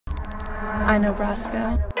I know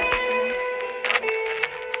Brasco.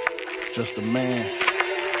 Just a man,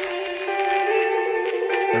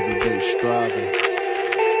 everyday striving.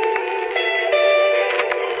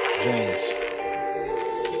 James.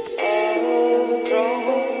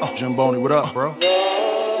 Jim Boonie, what up, bro? You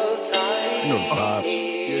know the vibes.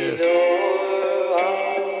 Yeah.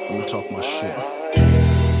 Let me talk my shit.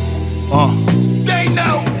 They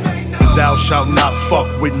know. Thou shalt not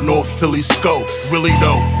fuck with North Philly SCO. Really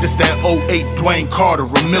though, this that 08 Dwayne Carter,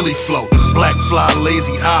 a Millie flow. Black fly,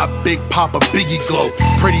 lazy eye, big papa, biggie glow.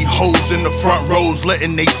 Pretty hoes in the front rows,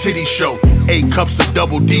 letting they titties show. A cups of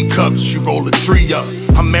double D cups, she roll a tree up.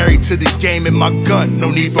 I'm married to the game and my gun,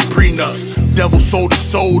 no need for prenups. Devil sold his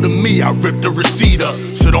soul to me, I ripped the receipt up.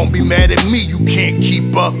 So don't be mad at me, you can't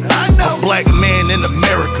keep up. A black man in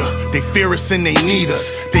America, they fear us and they need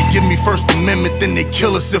us. They give me First Amendment, then they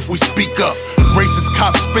kill us if we speak up. Racist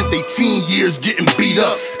cops spent their teen years getting beat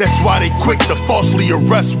up. That's why they quick to falsely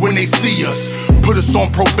arrest when they see us. Put us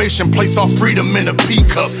on probation, place our freedom in a pea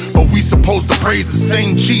cup. But we supposed to praise the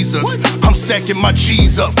same Jesus. I'm stacking my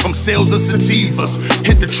G's up from sales of sativas.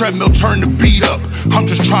 Hit the treadmill, turn the beat up. I'm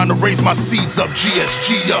just trying to raise my seeds up.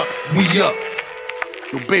 GSG up, we up.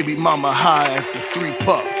 Your baby mama high after 3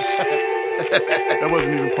 pups. That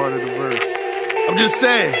wasn't even part of the verse. I'm just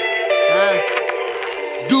saying.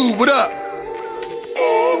 Dude, what up?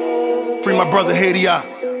 Free my brother Haiti out.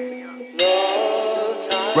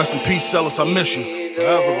 Rest in peace, Sellers, I miss you.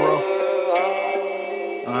 Forever, bro.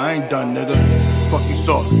 I ain't done, nigga. Fuck you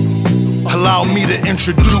thought. Allow me to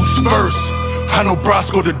introduce first. I know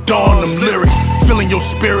Brasco to dawn them lyrics. Filling your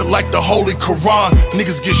spirit like the Holy Quran.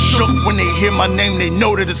 Niggas get shook when they hear my name, they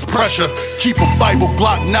know that it's pressure. Keep a Bible,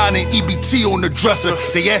 Glock 9 and EBT on the dresser.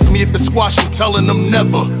 They ask me if it's squash, I'm telling them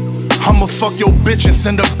never. I'ma fuck your bitch and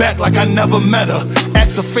send her back like I never met her.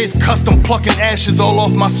 Acts of faith, custom plucking ashes all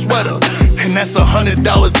off my sweater. And that's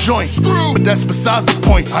 $100 joint. But that's besides the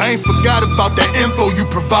point. I ain't forgot about that info you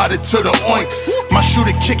provided to the oink. My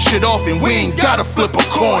shooter kick shit off and we ain't gotta flip a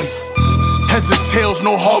coin. Heads or tails,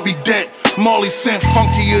 no Harvey Dent. Molly scent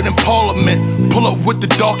funkier than Parliament. Pull up with the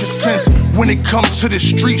darkest tints. When it comes to this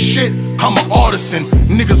street shit, I'm an artisan.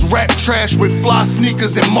 Niggas rap trash with fly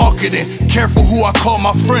sneakers and marketing. Careful who I call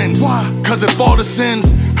my friends. Why? Cause if all this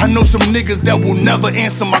ends, I know some niggas that will never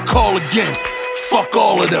answer my call again. Fuck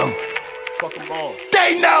all of them. Fuck them all.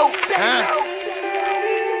 They know.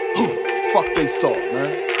 Fuck they thought,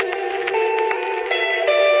 man.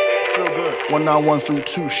 Feel good.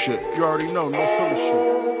 1913 shit. You already know, no Philly shit.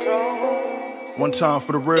 One time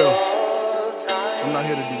for the real. I'm not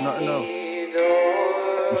here to do nothing else.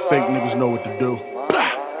 You fake niggas know what to do.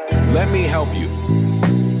 Let me help you.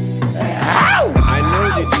 I know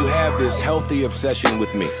that you have this healthy obsession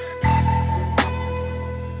with me.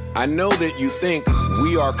 I know that you think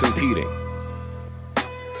we are competing.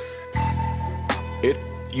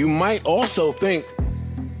 You might also think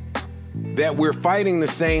that we're fighting the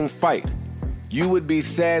same fight. You would be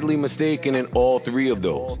sadly mistaken in all 3 of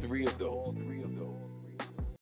those.